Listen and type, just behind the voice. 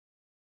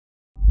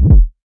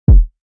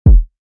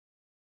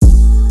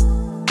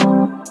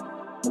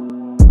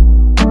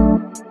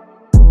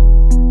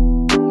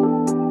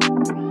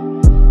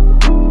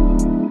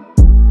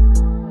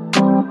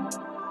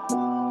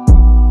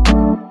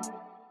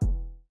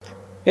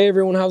Hey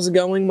everyone, how's it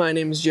going? My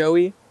name is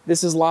Joey.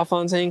 This is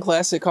Lafontaine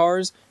Classic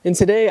Cars, and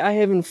today I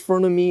have in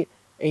front of me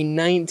a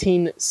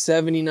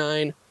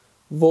 1979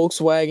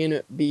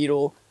 Volkswagen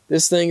Beetle.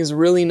 This thing is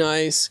really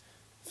nice,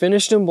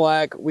 finished in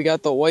black. We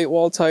got the white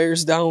wall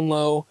tires down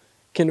low,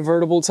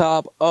 convertible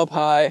top up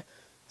high,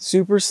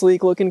 super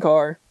sleek looking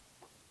car.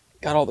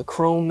 Got all the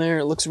chrome there,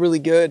 it looks really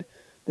good.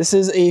 This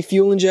is a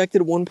fuel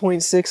injected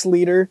 1.6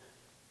 liter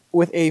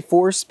with a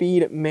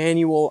 4-speed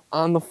manual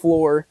on the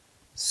floor.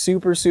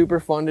 Super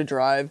fun to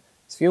drive.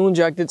 It's fuel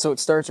injected, so it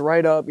starts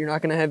right up. You're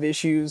not going to have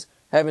issues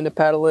having to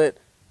pedal it,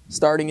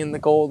 starting in the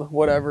cold,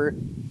 whatever.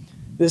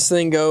 This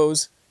thing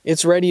goes.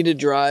 It's ready to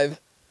drive.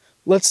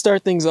 Let's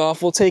start things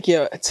off. We'll take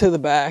you to the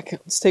back.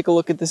 Let's take a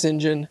look at this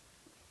engine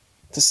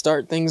to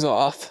start things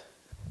off.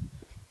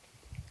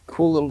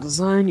 Cool little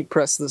design. You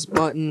press this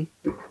button,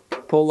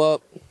 pull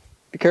up.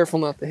 Be careful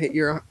not to hit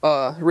your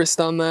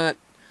wrist on that.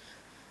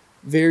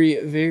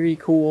 Very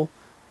cool.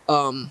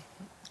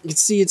 You can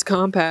see it's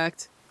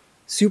compact,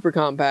 super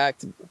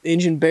compact. The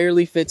engine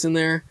barely fits in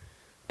there,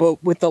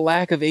 but with the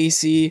lack of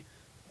AC,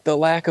 the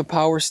lack of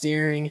power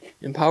steering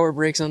and power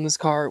brakes on this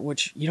car,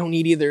 which you don't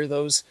need either of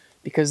those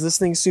because this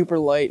thing's super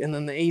light, and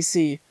then the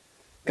AC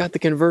got the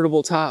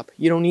convertible top.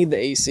 You don't need the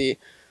AC.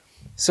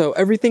 So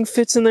everything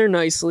fits in there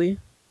nicely.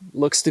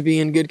 Looks to be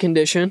in good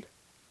condition.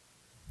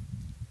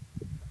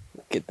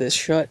 Get this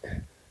shut.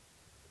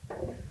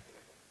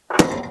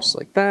 Just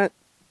like that.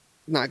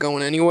 Not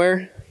going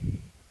anywhere.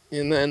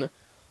 And then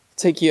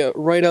take you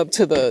right up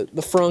to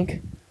the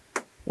front,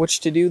 which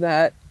to do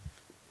that,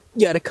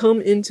 you got to come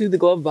into the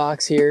glove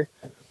box here,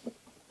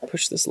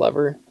 push this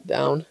lever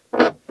down,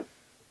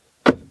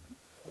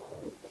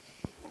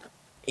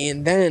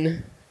 and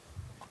then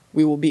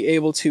we will be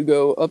able to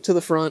go up to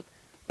the front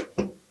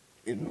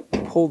and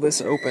pull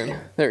this open.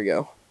 There you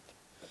go.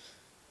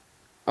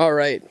 All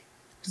right,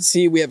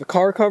 see we have a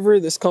car cover.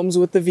 This comes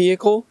with the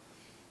vehicle,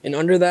 and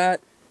under that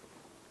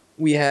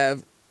we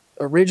have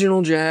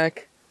original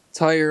jack,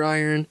 tire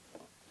iron,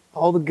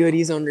 all the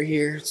goodies under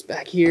here. It's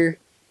back here.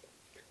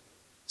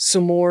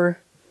 Some more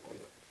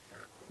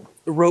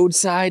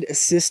roadside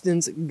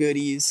assistance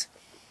goodies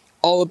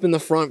all up in the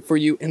front for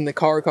you in the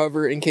car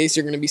cover in case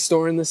you're going to be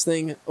storing this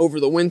thing over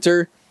the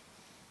winter.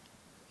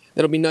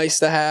 That'll be nice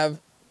to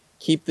have.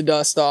 Keep the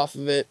dust off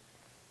of it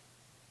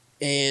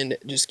and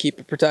just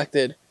keep it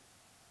protected.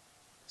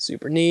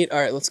 Super neat. All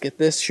right, let's get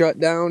this shut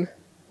down.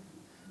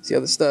 See how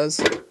this does?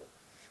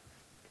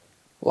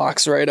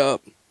 Locks right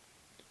up.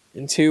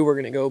 And two, we're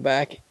going to go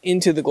back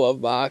into the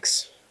glove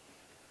box.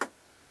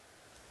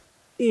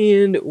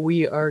 And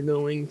we are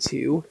going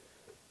to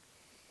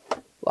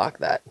lock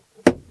that.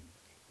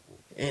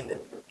 And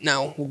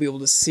now we'll be able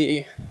to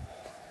see.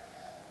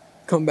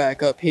 Come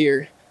back up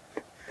here.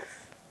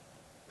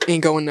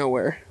 Ain't going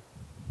nowhere.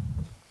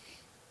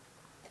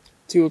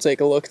 Two, we'll take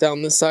a look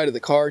down this side of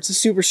the car. It's a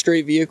super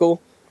straight vehicle.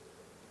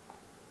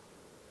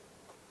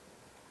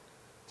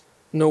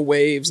 No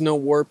waves, no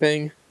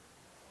warping.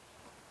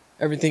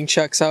 Everything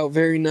checks out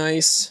very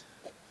nice.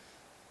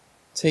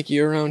 Take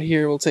you around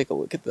here. We'll take a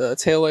look at the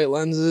taillight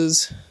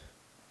lenses.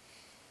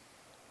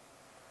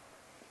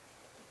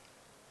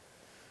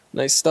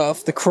 Nice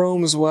stuff. The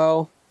chrome as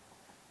well.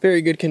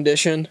 Very good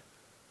condition.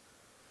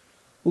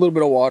 A little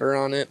bit of water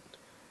on it,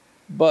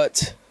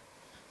 but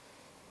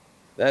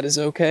that is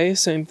okay.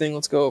 Same thing.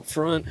 Let's go up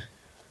front.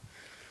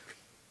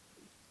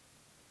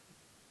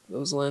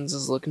 Those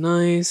lenses look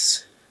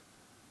nice,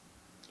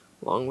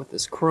 along with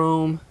this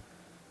chrome.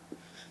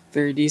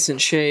 Very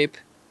decent shape.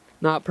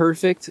 Not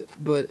perfect,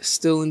 but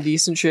still in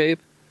decent shape.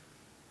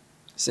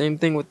 Same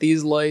thing with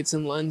these lights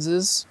and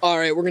lenses.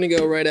 Alright, we're going to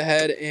go right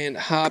ahead and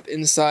hop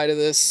inside of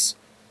this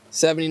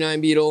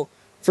 79 Beetle.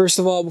 First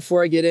of all,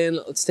 before I get in,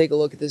 let's take a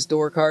look at this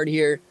door card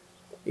here.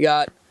 You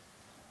got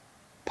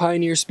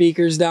Pioneer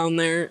speakers down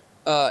there.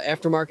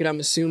 Aftermarket, I'm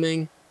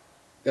assuming.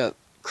 Got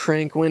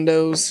crank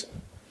windows.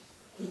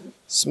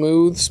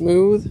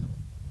 Smooth.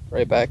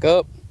 Right back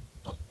up.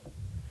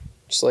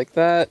 Just like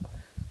that.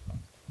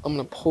 I'm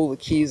going to pull the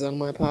keys out of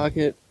my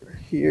pocket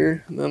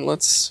here, and then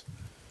let's,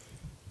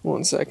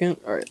 1 second.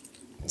 All right,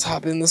 let's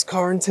hop in this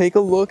car and take a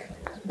look.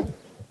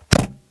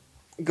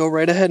 Go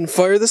right ahead and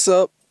fire this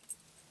up.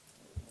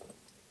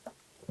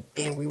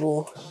 And we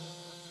will,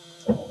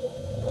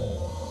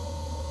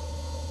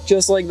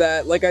 just like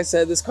that. Like I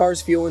said, this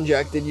car's fuel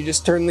injected. You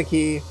just turn the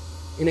key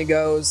and it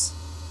goes.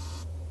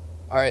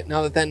 All right,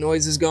 now that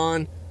noise is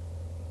gone,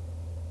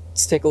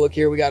 let's take a look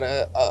here. We got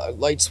a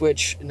light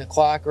switch and a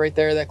clock right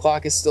there. That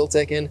clock is still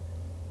ticking.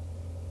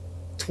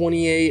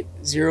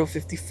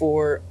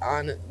 28,054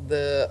 on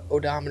the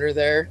odometer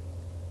there.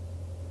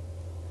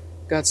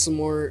 Got some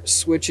more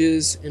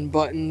switches and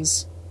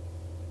buttons.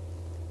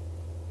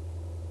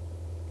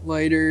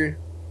 Lighter,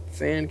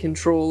 fan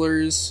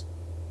controllers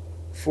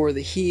for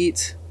the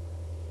heat.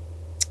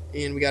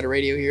 And we got a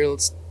radio here.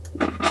 Let's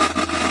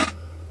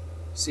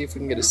see if we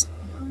can get a...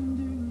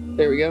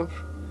 There we go.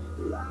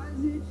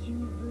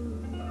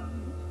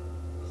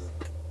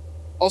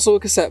 Also a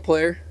cassette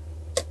player.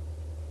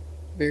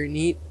 Very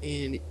neat,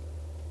 and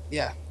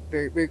yeah,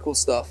 very cool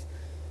stuff.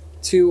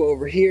 2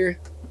 over here.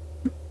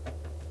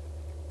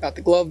 Got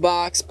the glove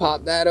box,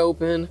 pop that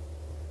open.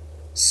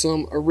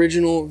 Some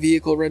original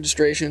vehicle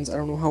registrations. I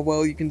don't know how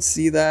well you can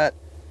see that.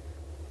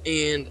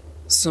 And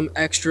some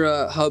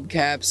extra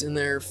hubcaps in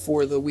there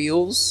for the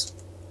wheels.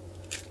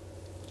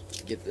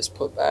 Get this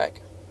put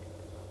back.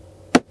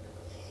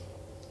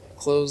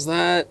 Close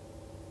that.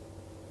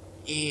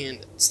 And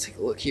let's take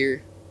a look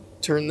here.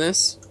 Turn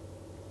this.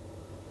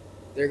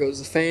 There goes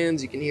the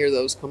fans. You can hear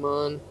those come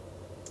on.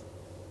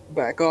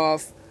 Back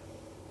off.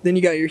 Then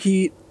you got your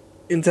heat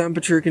and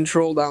temperature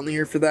control down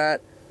here for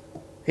that.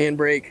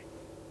 Handbrake,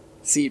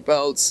 seat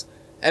belts,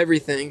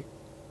 everything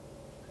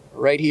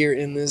right here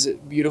in this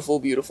beautiful,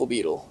 beautiful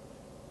Beetle.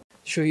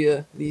 Show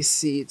you these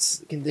seats,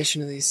 the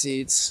condition of these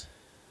seats.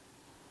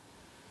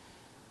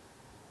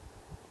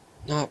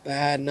 Not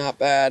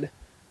bad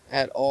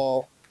at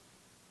all.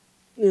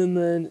 And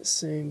then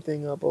same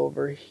thing up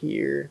over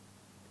here.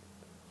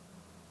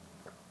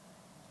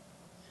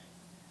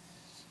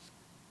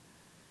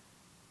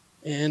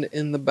 And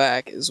in the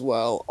back as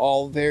well.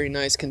 All very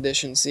nice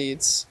condition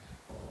seats.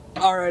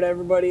 Alright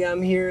everybody,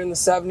 I'm here in the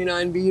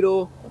 79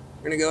 Beetle.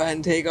 We're going to go ahead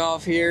and take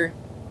off here.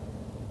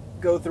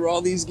 Go through all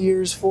these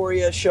gears for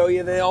you, show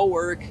you they all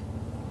work.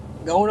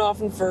 Going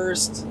off in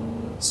first,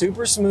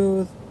 super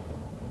smooth.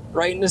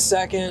 Right into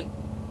second.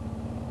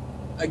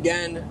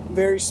 Again,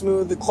 very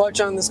smooth. The clutch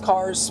on this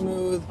car is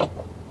smooth.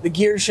 The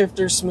gear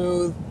shifter's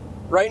smooth.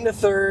 Right into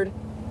third.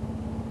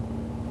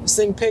 This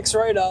thing picks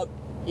right up.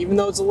 Even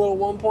though it's a little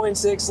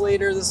 1.6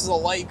 liter, this is a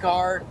light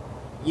car.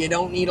 You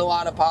don't need a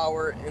lot of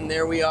power. And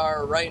there we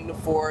are, right into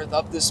fourth,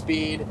 up the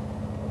speed.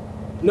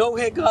 No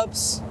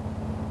hiccups.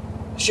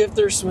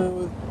 Shifter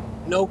smooth.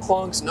 No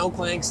clunks, no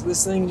clanks.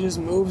 This thing just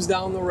moves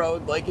down the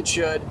road like it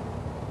should.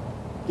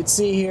 You can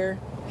see here,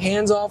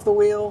 hands off the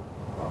wheel.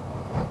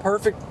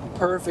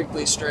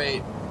 Perfectly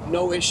straight.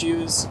 No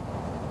issues.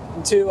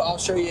 And 2, I'll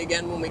show you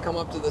again when we come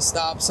up to the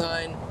stop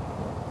sign.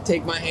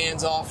 Take my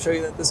hands off, show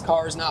you that this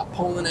car is not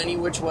pulling any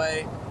which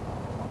way.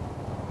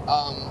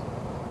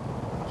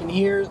 You can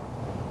hear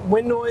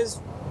wind noise,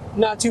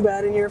 not too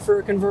bad in here for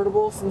a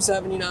convertible from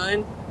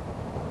 79.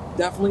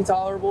 Definitely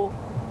tolerable.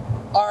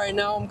 Alright,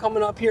 now I'm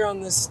coming up here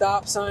on this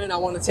stop sign. I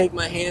want to take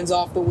my hands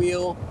off the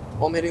wheel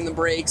while I'm hitting the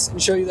brakes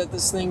and show you that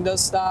this thing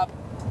does stop.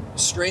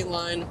 Straight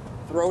line,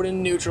 throw it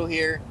in neutral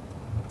here.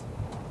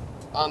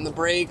 On the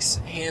brakes,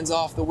 hands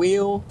off the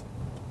wheel.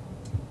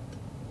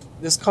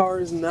 This car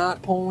is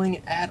not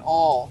pulling at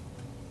all.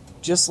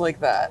 Just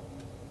like that.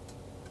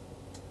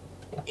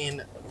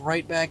 And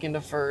right back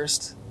into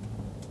first.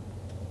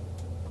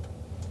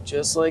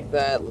 Just like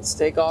that. Let's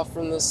take off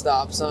from the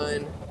stop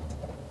sign.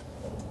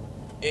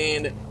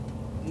 And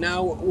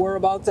now we're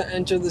about to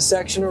enter the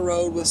section of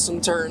road with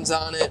some turns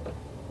on it.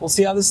 We'll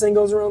see how this thing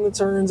goes around the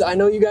turns. I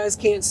know you guys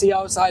can't see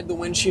outside the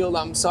windshield.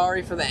 I'm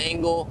sorry for the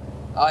angle.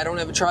 I don't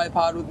have a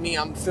tripod with me.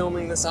 I'm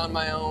filming this on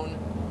my own.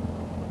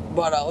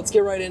 But let's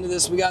get right into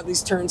this. We got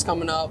these turns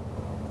coming up.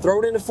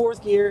 Throw it into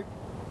fourth gear.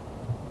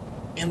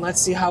 And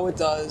let's see how it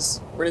does.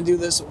 We're going to do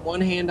this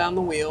one hand on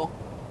the wheel.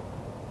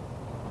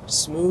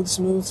 Smooth,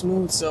 smooth,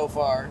 smooth so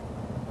far.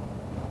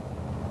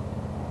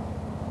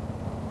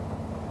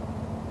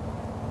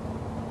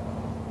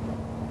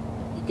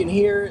 You can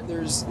hear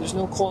there's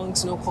no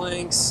clunks, no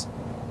clanks.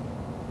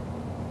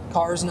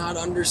 Car's not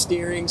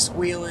understeering,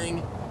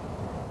 squealing.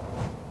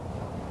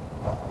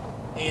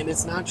 And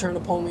it's not trying to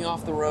pull me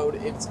off the road.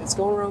 It's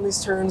going around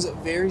these turns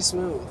very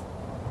smooth.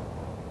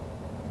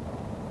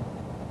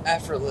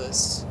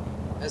 Effortless,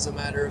 as a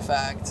matter of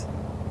fact.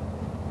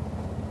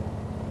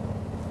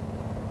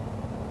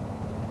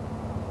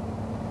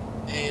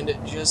 And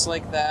just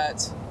like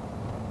that,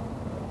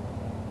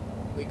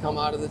 we come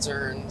out of the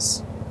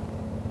turns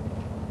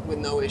with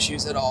no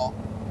issues at all.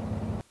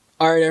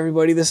 Alright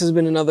everybody, this has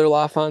been another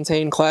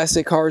Lafontaine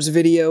Classic Cars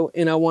video,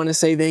 and I want to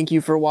say thank you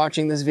for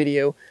watching this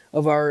video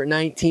of our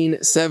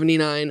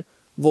 1979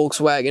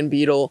 Volkswagen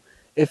Beetle.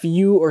 If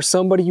you or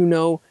somebody you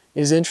know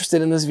is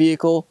interested in this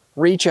vehicle,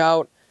 reach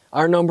out.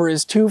 Our number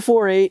is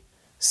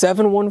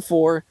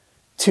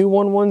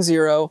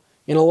 248-714-2110,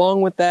 and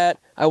along with that,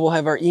 I will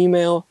have our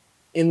email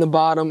in the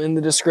bottom in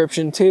the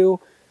description too.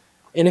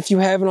 And if you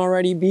haven't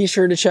already, be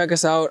sure to check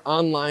us out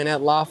online at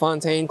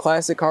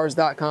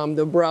LaFontaineClassicCars.com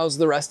to browse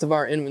the rest of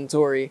our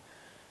inventory.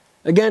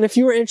 Again, if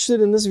you are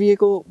interested in this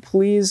vehicle,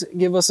 please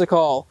give us a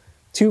call,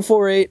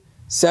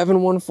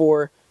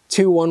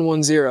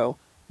 248-714-2110.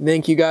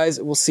 Thank you guys.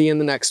 We'll see you in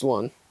the next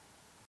one.